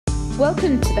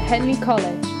Welcome to the Henley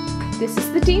College. This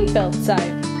is the Deanfield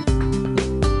side.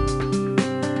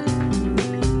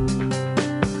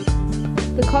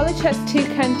 The college has two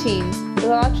canteens, the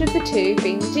larger of the two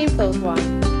being the Deanfield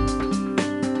one.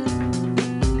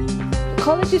 The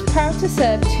college is proud to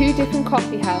serve two different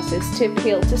coffee houses to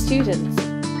appeal to students.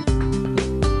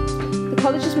 The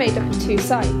college is made up of two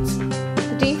sites.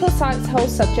 The Deanfield sites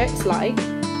hold subjects like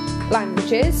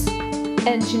languages,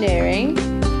 engineering,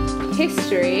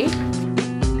 history,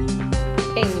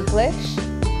 English,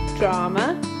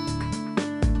 drama,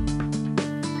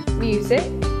 music,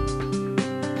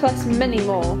 plus many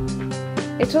more.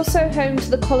 It's also home to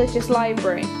the college's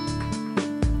library.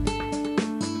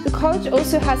 The college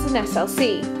also has an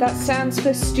SLC, that stands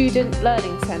for Student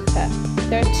Learning Centre.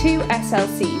 There are two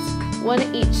SLCs, one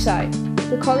at each site.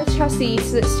 The college has these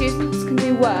so that students can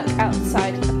do work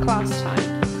outside of class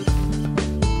time.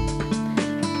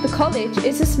 The college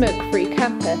is a smoke-free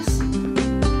campus.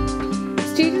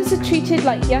 Students are treated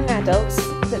like young adults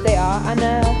that they are and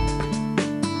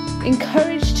are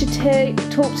encouraged to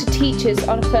talk to teachers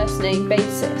on a first-name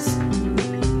basis.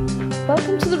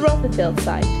 Welcome to the Rotherfield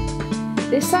site.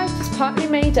 This site is partly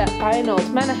made up by an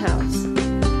old manor house.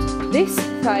 This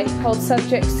site holds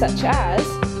subjects such as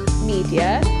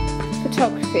media,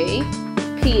 photography,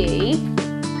 PE,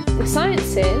 the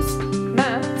sciences,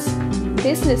 maths,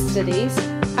 business studies,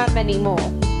 and many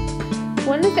more.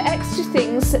 One of the extra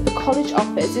things that the college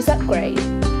offers is Upgrade.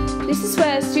 This is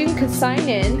where a student can sign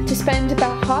in to spend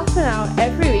about half an hour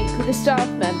every week with a staff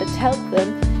member to help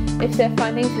them if they're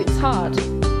finding things hard.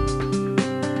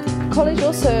 The college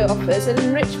also offers an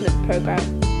enrichment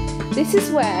programme. This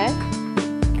is where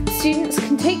students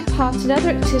can take part in other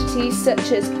activities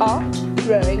such as art,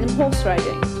 rowing and horse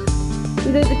riding.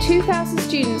 With over 2,000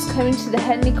 students coming to the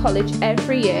Henley College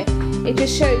every year, it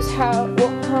just shows how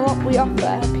what we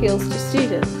offer appeals to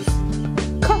students.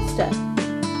 Costa,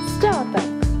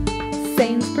 Starbucks,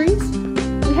 Sainsbury's.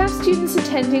 We have students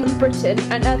attending from Britain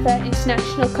and other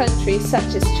international countries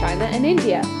such as China and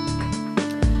India.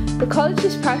 The college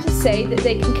is proud to say that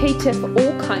they can cater for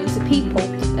all kinds of people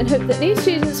and hope that new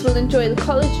students will enjoy the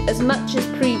college as much as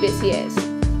previous years.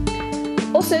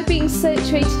 Also, being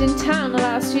situated in town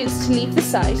allows students to leave the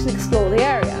site and explore the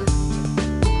area.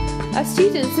 As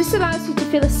students, this allows you to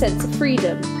feel a sense of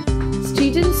freedom.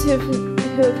 Students who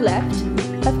have left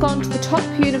have gone to the top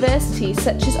universities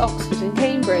such as Oxford and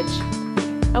Cambridge.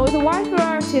 And with a wide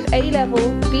variety of A-level,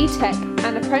 BTEC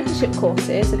and apprenticeship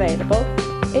courses available,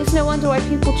 it's no wonder why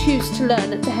people choose to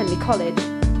learn at the Henley College.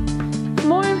 For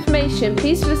more information,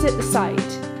 please visit the site